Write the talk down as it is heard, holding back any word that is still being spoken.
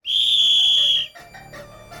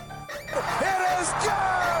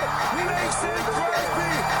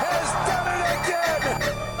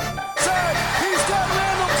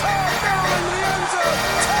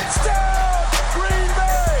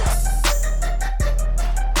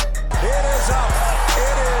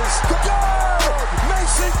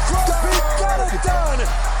done.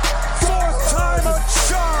 Fourth time a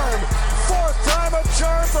charm. Fourth time a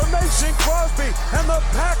charm for Mason Crosby. And the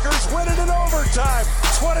Packers win it in overtime.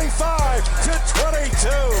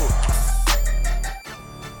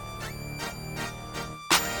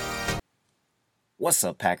 25-22. What's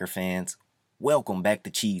up, Packer fans? Welcome back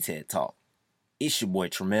to Cheesehead Talk. It's your boy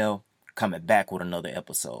Tremel, coming back with another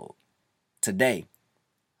episode. Today,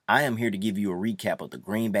 I am here to give you a recap of the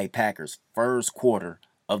Green Bay Packers' first quarter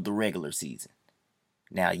of the regular season.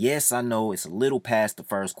 Now, yes, I know it's a little past the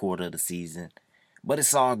first quarter of the season, but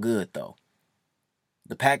it's all good though.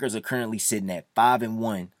 The Packers are currently sitting at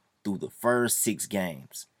 5-1 through the first 6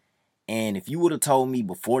 games. And if you would have told me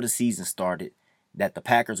before the season started that the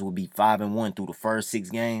Packers would be 5-1 through the first 6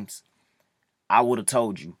 games, I would have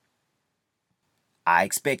told you. I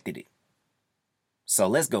expected it. So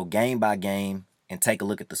let's go game by game and take a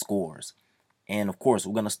look at the scores. And of course,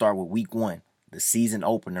 we're going to start with week 1, the season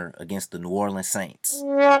opener against the New Orleans Saints.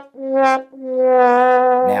 Now,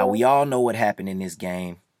 we all know what happened in this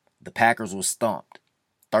game. The Packers were stomped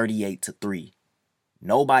 38-3.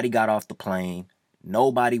 Nobody got off the plane.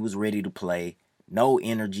 Nobody was ready to play. No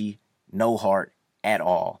energy, no heart at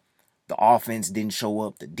all. The offense didn't show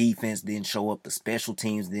up. The defense didn't show up. The special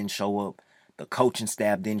teams didn't show up. The coaching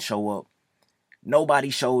staff didn't show up. Nobody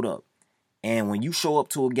showed up. And when you show up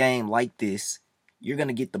to a game like this, you're going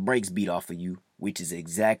to get the brakes beat off of you, which is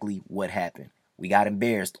exactly what happened. We got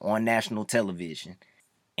embarrassed on national television.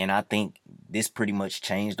 And I think this pretty much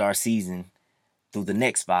changed our season through the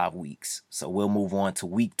next 5 weeks. So we'll move on to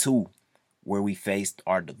week 2, where we faced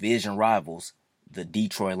our division rivals, the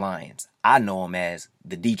Detroit Lions. I know them as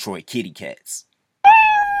the Detroit Kitty Cats,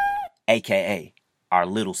 aka our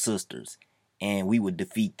little sisters, and we would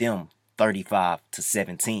defeat them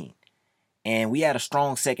 35-17. And we had a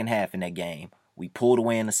strong second half in that game. We pulled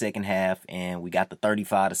away in the second half and we got the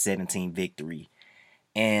 35-17 victory.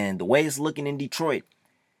 And the way it's looking in Detroit,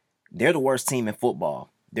 they're the worst team in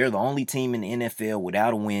football. They're the only team in the NFL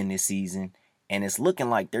without a win this season, and it's looking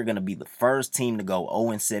like they're going to be the first team to go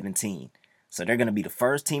 0-17. So they're going to be the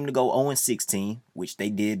first team to go 0-16, which they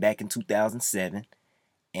did back in 2007.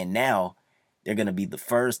 And now they're going to be the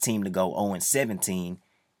first team to go 0-17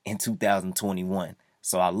 in 2021.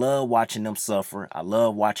 So I love watching them suffer. I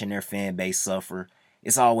love watching their fan base suffer.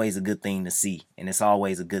 It's always a good thing to see. And it's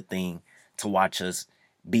always a good thing to watch us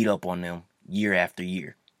beat up on them year after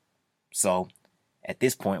year. So at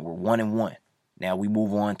this point, we're 1-1. Now we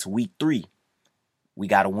move on to week 3. We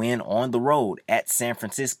got a win on the road at San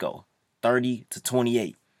Francisco,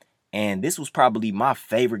 30-28. And this was probably my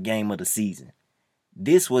favorite game of the season.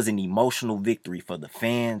 This was an emotional victory for the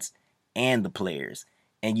fans and the players.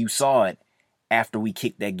 And you saw it after we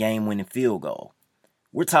kicked that game-winning field goal.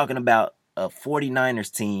 We're talking about a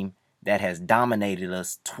 49ers team that has dominated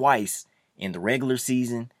us twice in the regular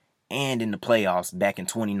season and in the playoffs back in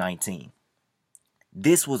 2019.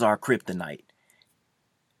 This was our kryptonite.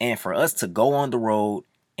 And for us to go on the road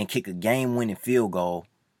and kick a game-winning field goal,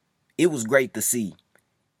 it was great to see.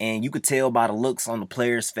 And you could tell by the looks on the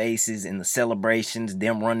players' faces and the celebrations,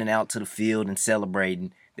 them running out to the field and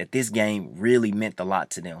celebrating, that this game really meant a lot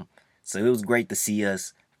to them. So it was great to see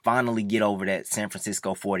us finally get over that San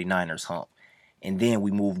Francisco 49ers hump. And then we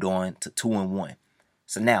moved on to 2-1.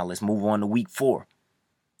 So now let's move on to week 4.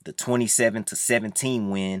 The 27-17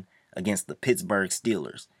 win against the Pittsburgh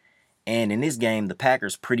Steelers. And in this game, the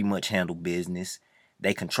Packers pretty much handled business.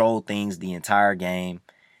 They controlled things the entire game.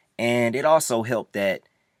 And it also helped that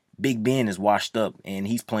Big Ben is washed up and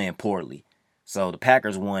he's playing poorly. So the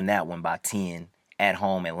Packers won that one by 10 at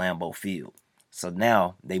home at Lambeau Field. So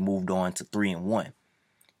now they moved on to 3-1.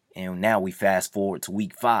 And now we fast forward to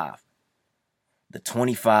week 5. The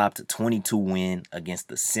 25-22 win against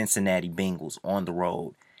the Cincinnati Bengals on the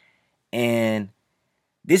road. And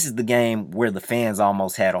this is the game where the fans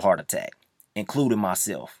almost had a heart attack, including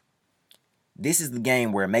myself. This is the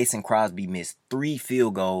game where Mason Crosby missed 3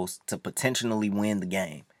 field goals to potentially win the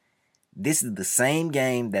game. This is the same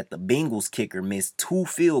game that the Bengals kicker missed 2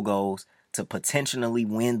 field goals to potentially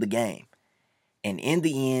win the game. And in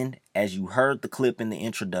the end, as you heard the clip in the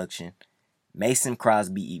introduction, Mason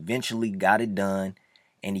Crosby eventually got it done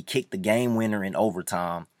and he kicked the game winner in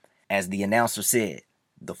overtime. As the announcer said,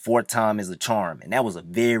 the 4th time is a charm. And that was a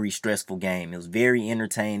very stressful game. It was very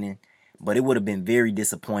entertaining, but it would have been very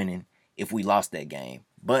disappointing if we lost that game.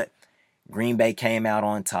 But Green Bay came out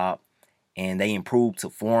on top and they improved to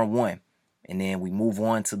 4-1. And then we move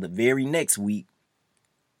on to the very next week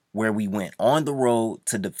where we went on the road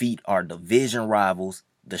to defeat our division rivals,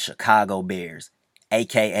 the Chicago Bears,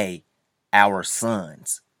 aka our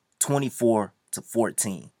sons,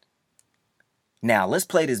 24-14. Now let's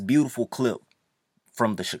play this beautiful clip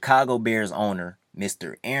from the Chicago Bears owner,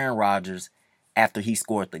 Mr. Aaron Rodgers, after he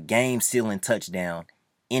scored the game-sealing touchdown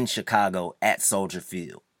in Chicago at Soldier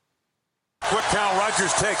Field. Quick count,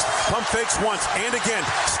 Rodgers takes, pump fakes once and again,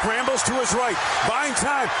 scrambles to his right, buying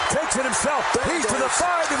time, takes it himself, he's to the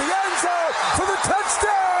 5, to the end zone, for the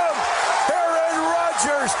touchdown! Aaron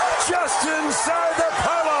Rodgers just inside the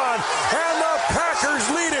pylon, and the Packers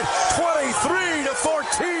lead it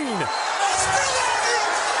 23-14.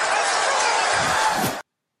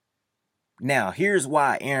 Now, here's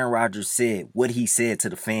why Aaron Rodgers said what he said to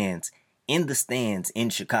the fans in the stands in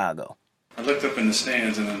Chicago. I looked up in the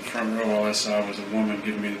stands, and in the front row, all I saw was a woman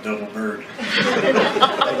giving me the double bird.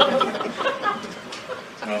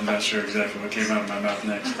 I'm not sure exactly what came out of my mouth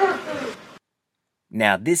next.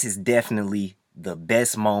 Now, this is definitely the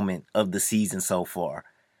best moment of the season so far.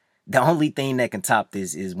 The only thing that can top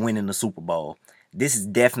this is winning the Super Bowl. This is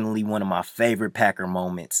definitely one of my favorite Packer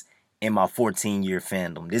moments in my 14-year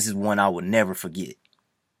fandom. This is one I will never forget.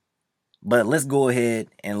 But let's go ahead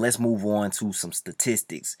and let's move on to some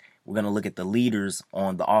statistics. We're going to look at the leaders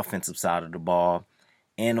on the offensive side of the ball.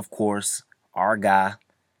 And, of course, our guy,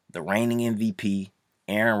 the reigning MVP,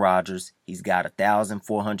 Aaron Rodgers. He's got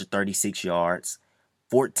 1,436 yards,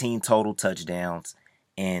 14 total touchdowns,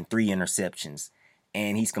 and 3 interceptions.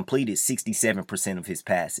 And he's completed 67% of his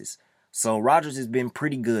passes. So Rodgers has been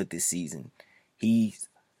pretty good this season. He's,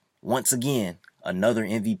 once again, another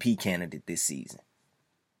MVP candidate this season.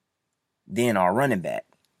 Then our running back,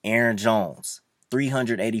 Aaron Jones,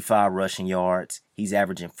 385 rushing yards. He's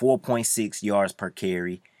averaging 4.6 yards per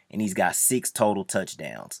carry, and he's got 6 total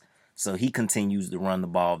touchdowns. So he continues to run the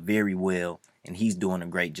ball very well, and he's doing a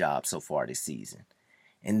great job so far this season.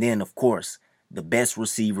 And then, of course, the best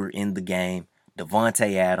receiver in the game,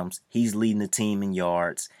 Davante Adams. He's leading the team in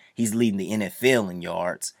yards. He's leading the NFL in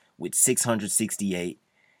yards with 668.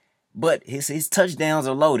 But his touchdowns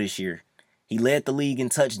are low this year. He led the league in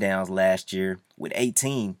touchdowns last year with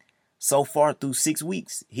 18. So far through 6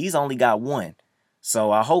 weeks, he's only got 1.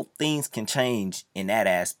 So I hope things can change in that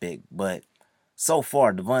aspect. But so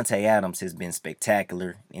far, Davante Adams has been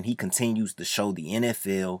spectacular, and he continues to show the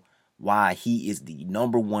NFL why he is the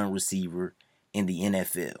number 1 receiver in the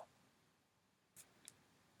NFL.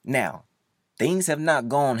 Now, things have not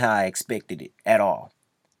gone how I expected it at all.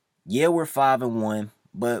 Yeah, we're 5-1,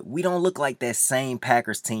 but we don't look like that same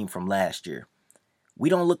Packers team from last year. We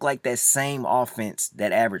don't look like that same offense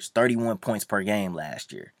that averaged 31 points per game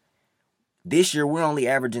last year. This year, we're only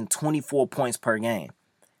averaging 24 points per game,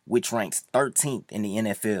 which ranks 13th in the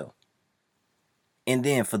NFL. And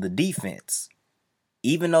then for the defense,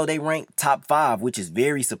 even though they rank top 5, which is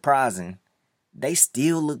very surprising, they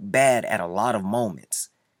still look bad at a lot of moments.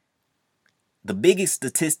 The biggest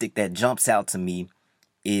statistic that jumps out to me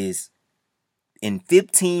is in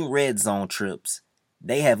 15 red zone trips,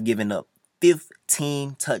 they have given up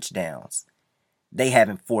 15 touchdowns. They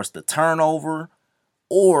haven't forced a turnover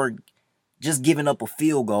or just given up a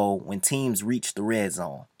field goal when teams reach the red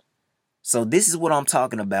zone. So this is what I'm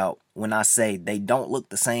talking about when I say they don't look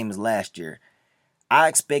the same as last year. I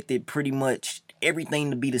expected pretty much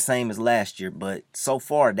everything to be the same as last year, but so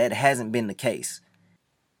far that hasn't been the case.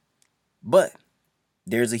 But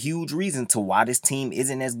there's a huge reason to why this team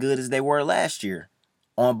isn't as good as they were last year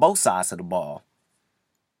on both sides of the ball.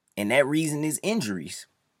 And that reason is injuries.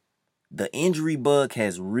 The injury bug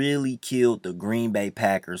has really killed the Green Bay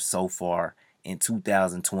Packers so far in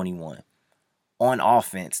 2021. On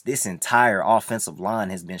offense, this entire offensive line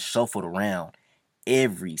has been shuffled around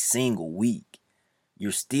every single week.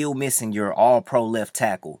 You're still missing your all-pro left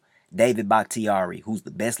tackle, David Bakhtiari, who's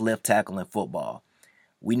the best left tackle in football.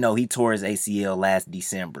 We know he tore his ACL last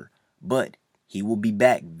December, but he will be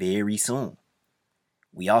back very soon.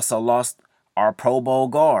 We also lost our Pro Bowl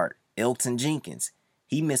guard, Elgton Jenkins.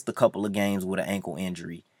 He missed a couple of games with an ankle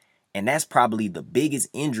injury, and that's probably the biggest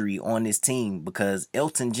injury on this team because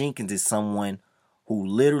Elgton Jenkins is someone who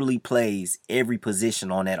literally plays every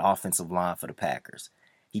position on that offensive line for the Packers.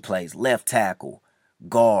 He plays left tackle,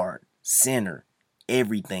 guard, center,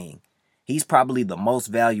 everything. He's probably the most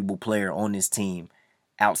valuable player on this team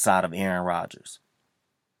outside of Aaron Rodgers.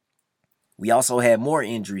 We also had more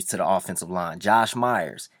injuries to the offensive line. Josh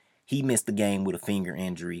Myers, he missed the game with a finger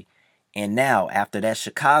injury. And now, after that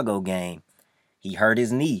Chicago game, he hurt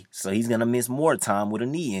his knee, so he's going to miss more time with a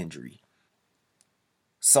knee injury.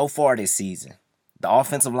 So far this season, the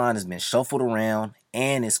offensive line has been shuffled around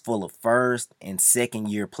and is full of first and second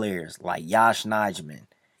year players like Yosh Nijman.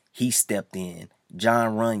 He stepped in.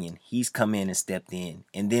 John Runyon, he's come in and stepped in.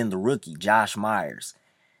 And then the rookie, Josh Myers.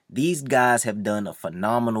 These guys have done a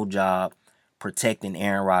phenomenal job protecting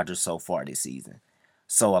Aaron Rodgers so far this season.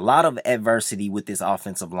 So a lot of adversity with this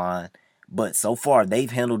offensive line, but so far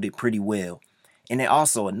they've handled it pretty well. And then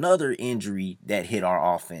also another injury that hit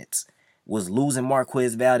our offense was losing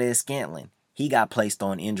Marquez Valdes-Scantling. He got placed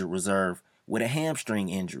on injured reserve with a hamstring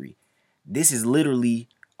injury. This is literally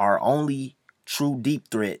our only true deep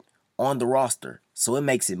threat on the roster, so it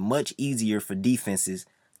makes it much easier for defenses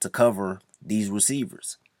to cover these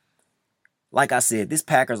receivers. Like I said, this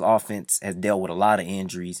Packers offense has dealt with a lot of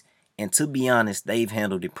injuries, and to be honest, they've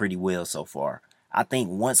handled it pretty well so far. I think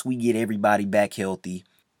once we get everybody back healthy,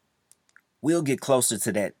 we'll get closer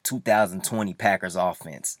to that 2020 Packers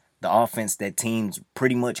offense. The offense that teams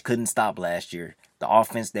pretty much couldn't stop last year. The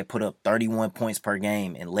offense that put up 31 points per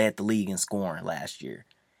game and led the league in scoring last year.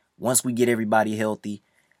 Once we get everybody healthy,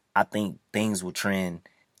 I think things will trend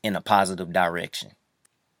in a positive direction.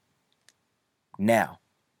 Now,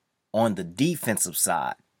 on the defensive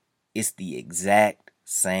side, it's the exact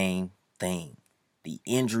same thing. The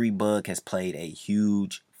injury bug has played a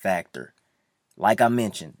huge factor. Like I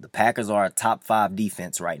mentioned, the Packers are a top 5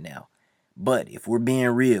 defense right now. But if we're being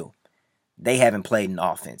real, they haven't played an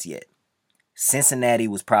offense yet. Cincinnati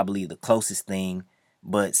was probably the closest thing,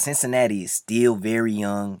 but Cincinnati is still very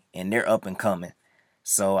young and they're up and coming.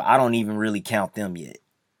 So I don't even really count them yet.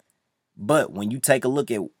 But when you take a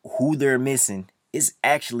look at who they're missing, it's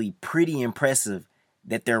actually pretty impressive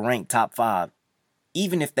that they're ranked top 5.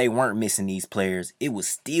 Even if they weren't missing these players, it would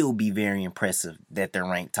still be very impressive that they're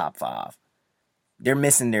ranked top 5. They're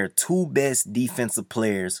missing their 2 best defensive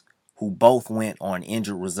players who both went on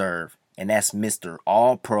injured reserve, and that's Mr.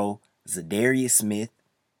 All-Pro Za'Darius Smith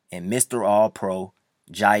and Mr. All-Pro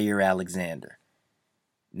Jaire Alexander.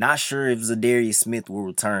 Not sure if Za'Darius Smith will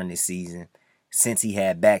return this season since he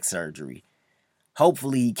had back surgery.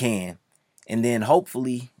 Hopefully he can, and then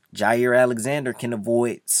hopefully Jaire Alexander can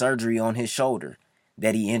avoid surgery on his shoulder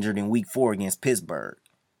that he injured in Week 4 against Pittsburgh.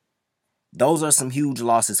 Those are some huge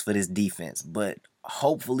losses for this defense, but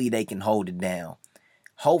hopefully they can hold it down.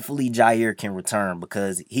 Hopefully Jaire can return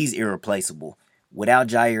because he's irreplaceable. Without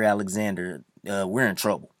Jaire Alexander, we're in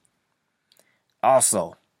trouble.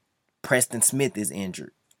 Also, Preston Smith is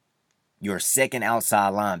injured. Your second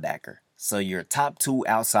outside linebacker. So your top 2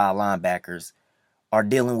 outside linebackers are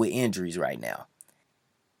dealing with injuries right now.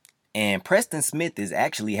 And Preston Smith is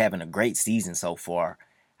actually having a great season so far.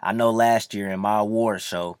 I know last year in my award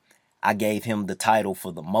show, I gave him the title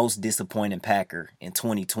for the most disappointing Packer in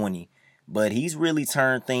 2020. But he's really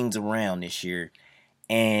turned things around this year.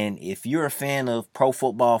 And if you're a fan of Pro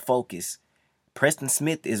Football Focus, Preston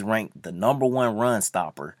Smith is ranked the number 1 run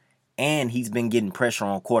stopper. And he's been getting pressure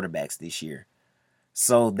on quarterbacks this year.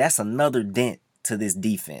 So that's another dent to this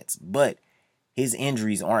defense. But his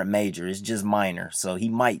injuries aren't major. It's just minor. So he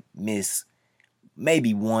might miss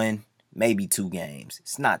maybe 1, maybe 2 games.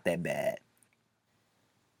 It's not that bad.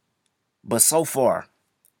 But so far,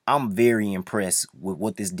 I'm very impressed with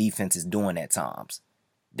what this defense is doing at times.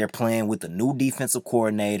 They're playing with a new defensive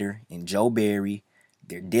coordinator in Joe Barry.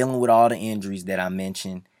 They're dealing with all the injuries that I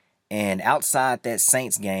mentioned. And outside that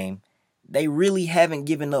Saints game, they really haven't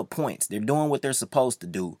given up points. They're doing what they're supposed to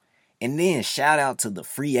do. And then shout out to the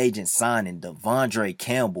free agent signing, Devondre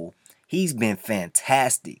Campbell. He's been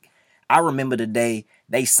fantastic. I remember the day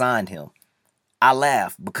they signed him. I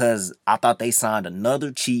laughed because I thought they signed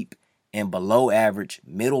another cheap and below average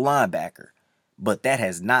middle linebacker. But that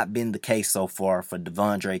has not been the case so far for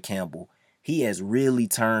Devondre Campbell. He has really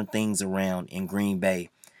turned things around in Green Bay.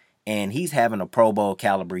 And he's having a Pro Bowl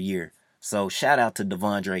caliber year. So shout out to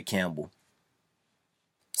Devondre Campbell.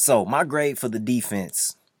 So my grade for the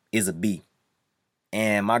defense is a B.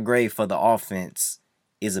 And my grade for the offense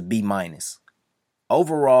is a B-.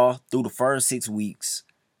 Overall, through the first 6 weeks,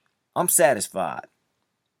 I'm satisfied.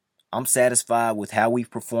 I'm satisfied with how we've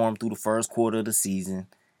performed through the first quarter of the season.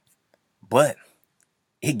 But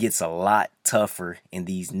it gets a lot tougher in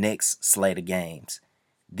these next slate of games.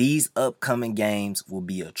 These upcoming games will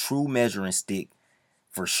be a true measuring stick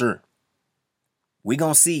for sure. We're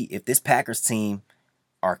going to see if this Packers team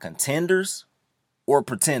are contenders or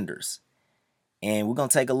pretenders. And we're going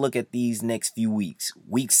to take a look at these next few weeks.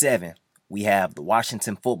 Week 7, we have the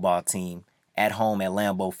Washington football team at home at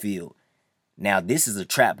Lambeau Field. Now, this is a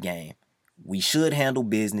trap game. We should handle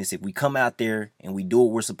business. If we come out there and we do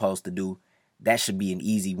what we're supposed to do, that should be an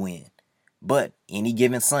easy win. But any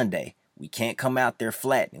given Sunday, we can't come out there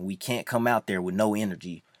flat and we can't come out there with no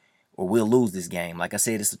energy or we'll lose this game. Like I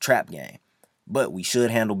said, it's a trap game. But we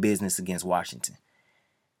should handle business against Washington.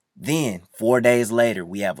 Then, 4 days later,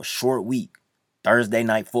 we have a short week, Thursday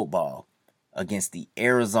Night Football, against the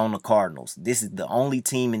Arizona Cardinals. This is the only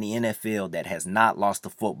team in the NFL that has not lost a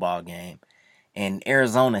football game. And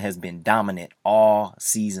Arizona has been dominant all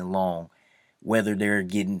season long, whether they're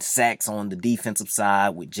getting sacks on the defensive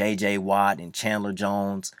side with J.J. Watt and Chandler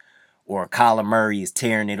Jones, or Kyler Murray is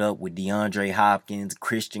tearing it up with DeAndre Hopkins,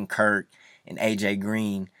 Christian Kirk, and A.J.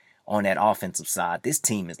 Green on that offensive side. This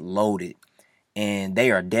team is loaded, and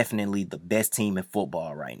they are definitely the best team in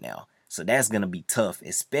football right now. So that's going to be tough,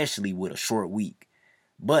 especially with a short week.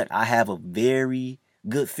 But I have a very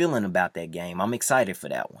good feeling about that game. I'm excited for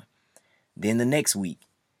that one. Then the next week,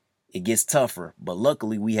 it gets tougher, but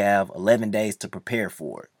luckily we have 11 days to prepare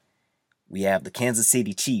for it. We have the Kansas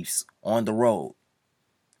City Chiefs on the road.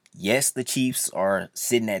 Yes, the Chiefs are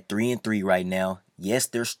sitting at 3-3 right now. Yes,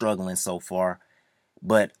 they're struggling so far,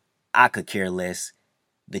 but I could care less.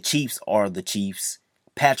 The Chiefs are the Chiefs.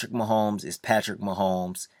 Patrick Mahomes is Patrick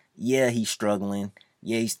Mahomes. Yeah, he's struggling.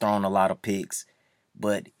 Yeah, he's throwing a lot of picks,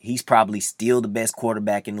 but he's probably still the best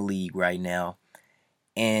quarterback in the league right now.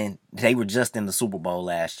 And they were just in the Super Bowl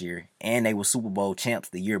last year, and they were Super Bowl champs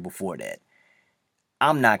the year before that.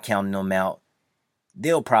 I'm not counting them out.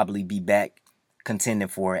 They'll probably be back contending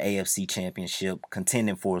for an AFC championship,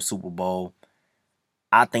 contending for a Super Bowl.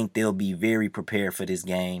 I think they'll be very prepared for this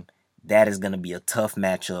game. That is going to be a tough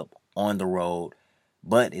matchup on the road,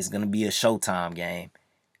 but it's going to be a Showtime game.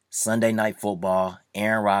 Sunday Night Football,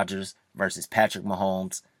 Aaron Rodgers versus Patrick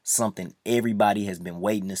Mahomes, something everybody has been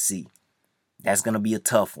waiting to see. That's going to be a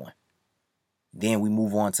tough one. Then we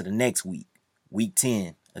move on to the next week, Week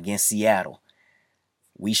 10 against Seattle.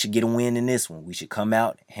 We should get a win in this one. We should come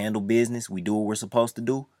out, handle business. We do what we're supposed to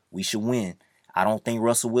do. We should win. I don't think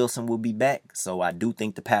Russell Wilson will be back, so I do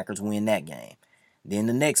think the Packers win that game. Then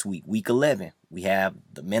the next week, Week 11, we have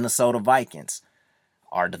the Minnesota Vikings,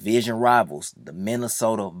 our division rivals, the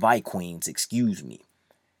Minnesota Vikings,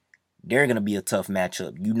 They're going to be a tough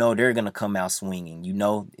matchup. You know they're going to come out swinging. You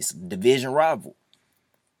know it's a division rival.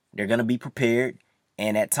 They're going to be prepared.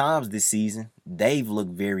 And at times this season, they've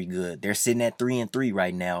looked very good. They're sitting at 3-3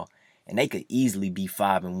 right now, and they could easily be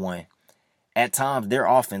 5-1. At times, their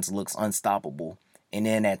offense looks unstoppable. And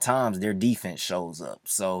then at times, their defense shows up.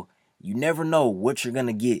 So you never know what you're going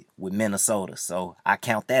to get with Minnesota. So I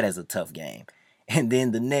count that as a tough game. And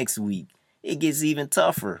then the next week, it gets even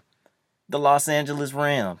tougher. The Los Angeles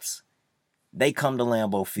Rams. They come to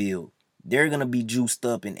Lambeau Field. They're going to be juiced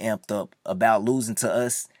up and amped up about losing to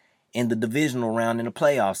us in the divisional round in the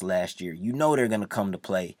playoffs last year. You know they're going to come to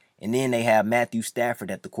play. And then they have Matthew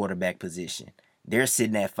Stafford at the quarterback position. They're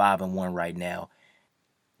sitting at 5-1 right now.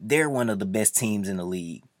 They're one of the best teams in the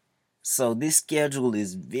league. So this schedule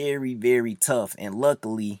is very, very tough. And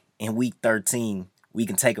luckily, in Week 13, we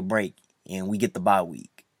can take a break and we get the bye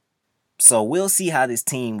week. So we'll see how this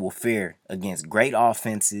team will fare against great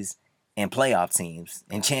offenses and playoff teams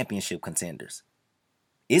and championship contenders.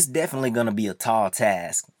 It's definitely going to be a tall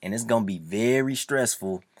task, and it's going to be very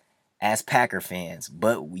stressful as Packer fans,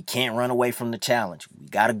 but we can't run away from the challenge. We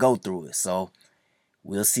got to go through it, so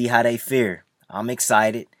we'll see how they fare. I'm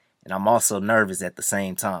excited, and I'm also nervous at the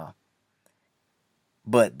same time.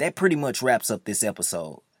 But that pretty much wraps up this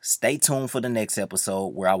episode. Stay tuned for the next episode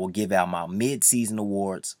where I will give out my mid-season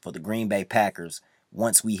awards for the Green Bay Packers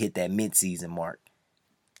once we hit that mid-season mark.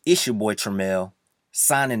 It's your boy Tramel,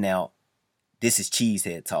 signing out. This is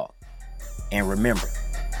Cheesehead Talk. And remember,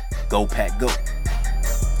 go Pack, go.